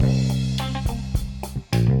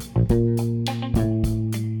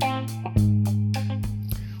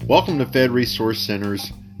Welcome to Fed Resource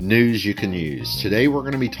Center's News You Can Use. Today we're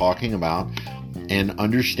going to be talking about and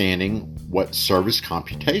understanding what service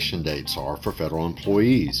computation dates are for federal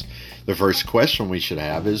employees. The first question we should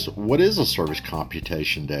have is, what is a service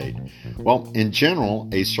computation date? Well, in general,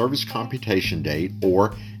 a service computation date,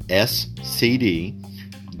 or SCD,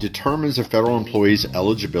 determines a federal employee's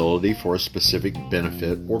eligibility for a specific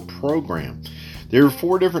benefit or program. There are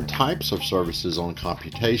 4 different types of services on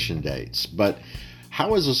computation dates, but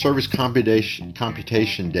how is a service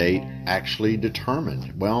computation date actually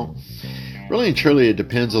determined? Well, really and truly, it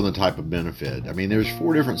depends on the type of benefit. There's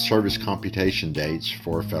 4 different service computation dates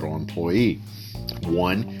for a federal employee.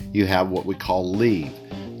 1, you have what we call leave.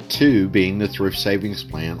 2, being the Thrift Savings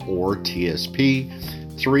Plan, or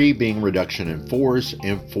TSP. 3, being reduction in force.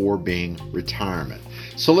 And 4, being retirement.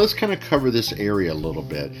 So let's kind of cover this area a little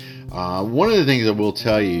bit. One of the things that we'll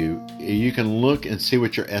tell you, you can look and see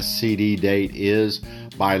what your SCD date is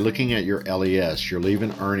by looking at your LES, your leave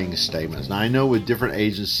and earnings statements. Now, I know with different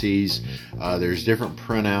agencies, there's different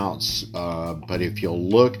printouts, but if you'll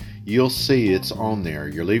look, you'll see it's on there.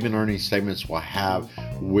 Your leave and earnings statements will have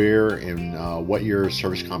where and what your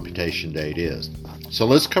service computation date is. So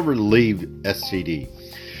let's cover leave SCD.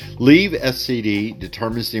 Leave SCD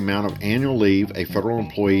determines the amount of annual leave a federal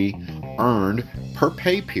employee earned per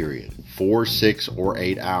pay period, 4, 6, or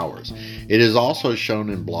 8 hours. It is also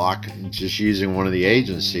shown in block, just using one of the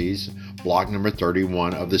agencies, block number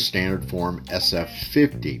 31 of the standard form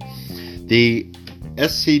SF50. The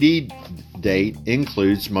SCD date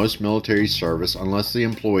includes most military service unless the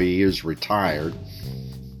employee is retired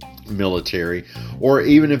military, or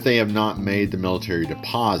even if they have not made the military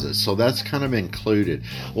deposit. So that's kind of included.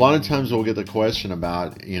 A lot of times we'll get the question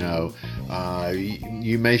about, you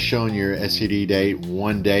may show in your SCD date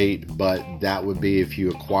one date, but that would be if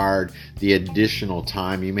you acquired the additional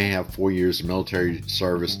time. You may have 4 years of military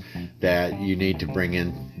service that you need to bring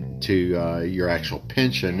in to your actual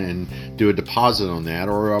pension and do a deposit on that,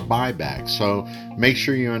 or a buyback. So make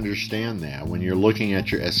sure you understand that when you're looking at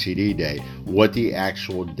your SCD date, what the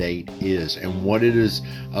actual date is and what it is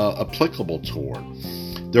applicable toward.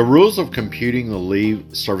 The rules of computing the leave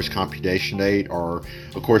service computation date are,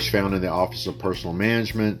 of course, found in the Office of Personnel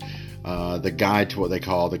Management, the guide to what they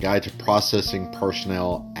call the Guide to Processing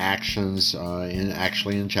Personnel Actions,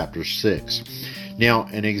 in Chapter 6. Now,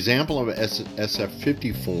 an example of an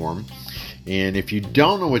SF50 form, and if you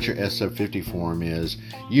don't know what your SF50 form is,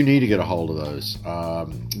 you need to get a hold of those.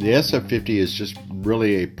 The SF50 is just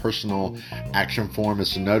really a personal action form.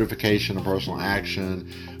 It's a notification of personal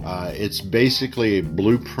action. It's basically a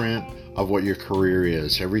blueprint of what your career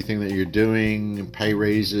is. Everything that you're doing, pay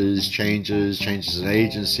raises, changes in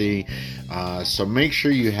agency. So make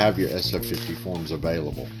sure you have your SF50 forms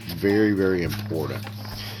available. Very, very important.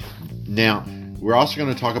 Now, we're also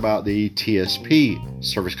going to talk about the TSP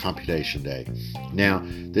service computation date. Now,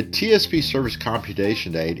 the TSP service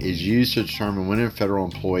computation date is used to determine when a federal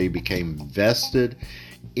employee became vested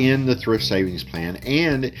in the Thrift Savings Plan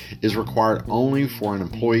and is required only for an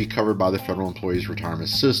employee covered by the Federal Employees Retirement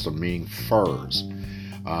System, meaning FERS.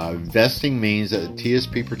 Vesting means that the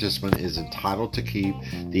TSP participant is entitled to keep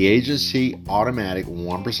the agency automatic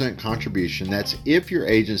 1% contribution. That's if your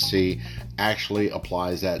agency actually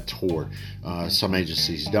applies that toward. Some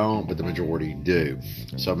agencies don't, but the majority do.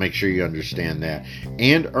 So make sure you understand that.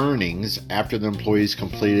 And earnings after the employee's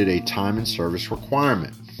completed a time and service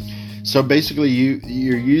requirement. So basically,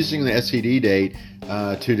 you're using the SCD date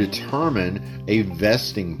to determine a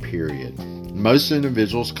vesting period. Most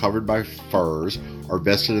individuals covered by FERS are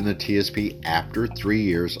vested in the TSP after 3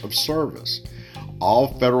 years of service.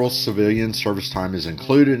 All federal civilian service time is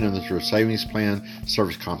included in the Thrift Savings Plan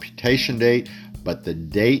service computation date, but the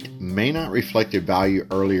date may not reflect a value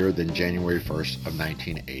earlier than January 1st of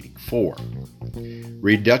 1984.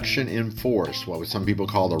 Reduction in force, what some people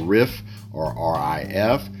call the RIF or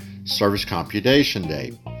RIF, service computation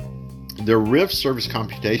date. The RIF service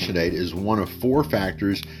computation date is one of 4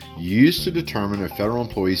 factors used to determine a federal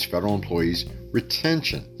employee's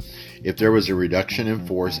retention if there was a reduction in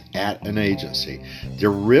force at an agency. The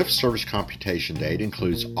RIF service computation date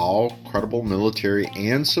includes all credible military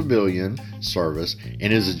and civilian service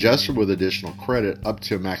and is adjusted with additional credit up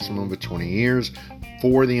to a maximum of 20 years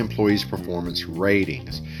for the employee's performance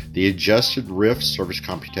ratings. The adjusted RIF service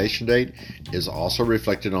computation date is also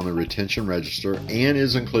reflected on the retention register and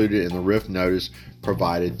is included in the RIF notice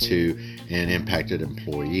provided to an impacted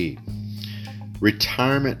employee.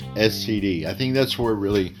 Retirement SCD. I think that's where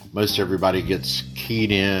really most everybody gets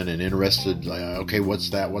keyed in and interested. Okay, what's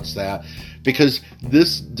that? Because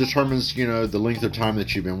this determines, the length of time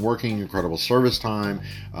that you've been working, your credible service time,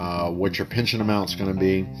 what your pension amount's going to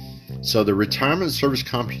be. So the retirement service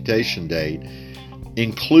computation date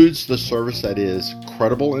includes the service that is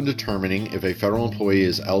credible in determining if a federal employee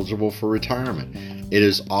is eligible for retirement. It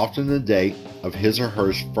is often the date of his or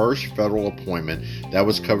her first federal appointment that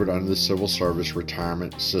was covered under the Civil Service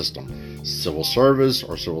Retirement System, Civil Service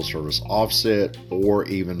or Civil Service Offset, or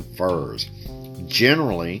even FERS.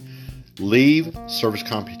 Generally, leave service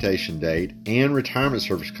computation date and retirement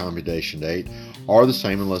service computation date are the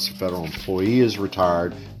same unless a federal employee is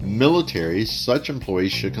retired. Military, such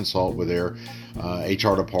employees should consult with their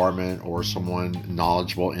HR department or someone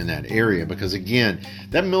knowledgeable in that area, because again,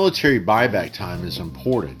 that military buyback time is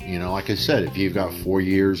important. Like I said, if you've got 4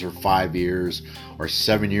 years or 5 years or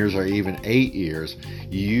 7 years or even 8 years,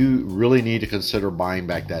 you really need to consider buying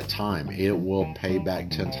back that time. It will pay back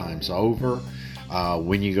 10 times over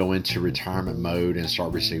when you go into retirement mode and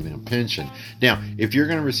start receiving a pension. Now, if you're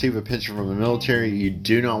going to receive a pension from the military, you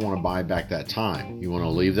do not want to buy back that time. You want to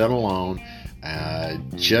leave that alone.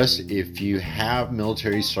 Just if you have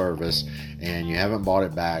military service and you haven't bought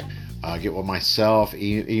it back, get with myself,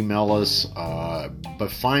 email us,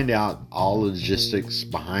 but find out all the logistics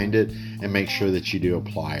behind it and make sure that you do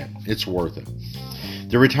apply it. It's worth it.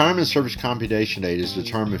 The retirement service computation date is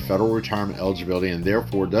determined federal retirement eligibility and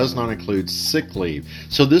therefore does not include sick leave.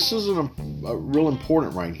 So this is a real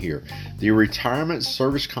important right here. The retirement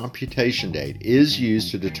service computation date is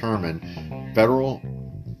used to determine federal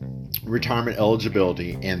retirement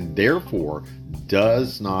eligibility and therefore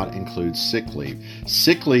does not include sick leave.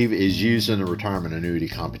 Sick leave is used in the retirement annuity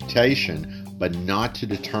computation, but not to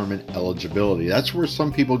determine eligibility. That's where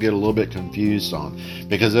some people get a little bit confused on,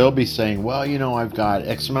 because they'll be saying, well, I've got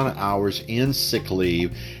X amount of hours in sick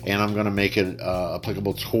leave and I'm going to make it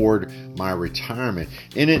applicable toward my retirement.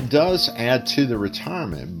 And it does add to the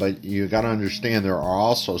retirement, but you got to understand there are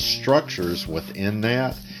also structures within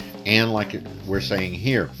that. And like we're saying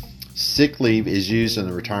here, sick leave is used in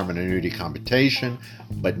the retirement annuity computation,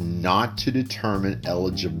 but not to determine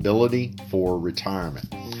eligibility for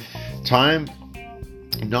retirement. Time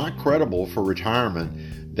not credible for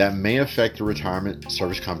retirement that may affect the retirement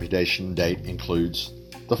service computation date includes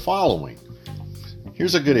the following.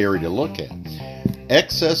 Here's a good area to look at.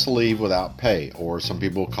 Excess leave without pay, or some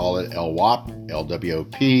people call it LWOP,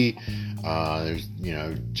 LWOP. There's,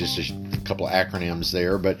 just a couple of acronyms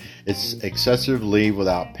there, but it's excessive leave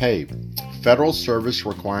without pay. Federal service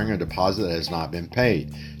requiring a deposit that has not been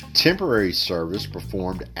paid. Temporary service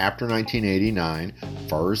performed after 1989,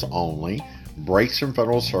 FERS only. Breaks from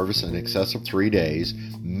federal service in excess of 3 days.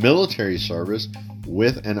 Military service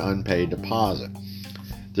with an unpaid deposit.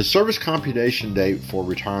 The service computation date for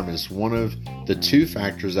retirement is one of the two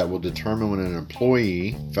factors that will determine when an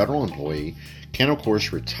employee, federal employee, can of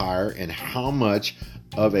course retire and how much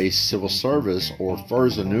of a civil service or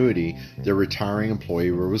FERS annuity the retiring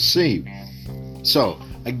employee will receive. So,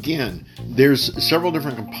 again, there's several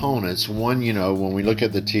different components. One, when we look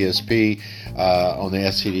at the TSP on the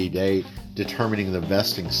SCD date, determining the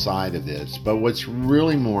vesting side of this. But what's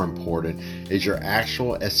really more important is your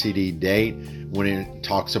actual SCD date when it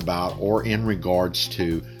talks about or in regards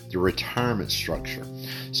to the retirement structure.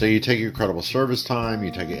 So you take your credible service time,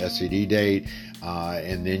 you take an SCD date,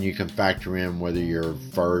 and then you can factor in whether you're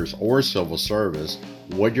FERS or civil service,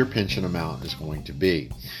 what your pension amount is going to be.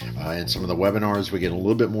 In some of the webinars, we get a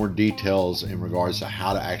little bit more details in regards to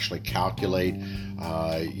how to actually calculate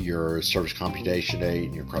your service computation date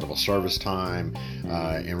and your credible service time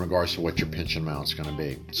in regards to what your pension amount is going to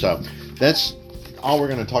be. So that's all we're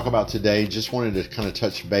going to talk about today. Just wanted to kind of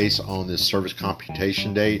touch base on this service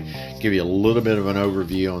computation date, give you a little bit of an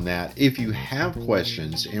overview on that. If you have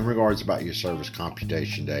questions in regards about your service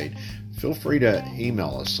computation date, feel free to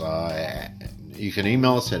email us. You can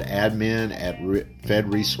email us at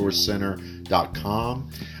admin@fedresourcecenter.com.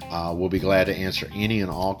 We'll be glad to answer any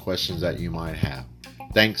and all questions that you might have.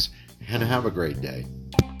 Thanks, and have a great day.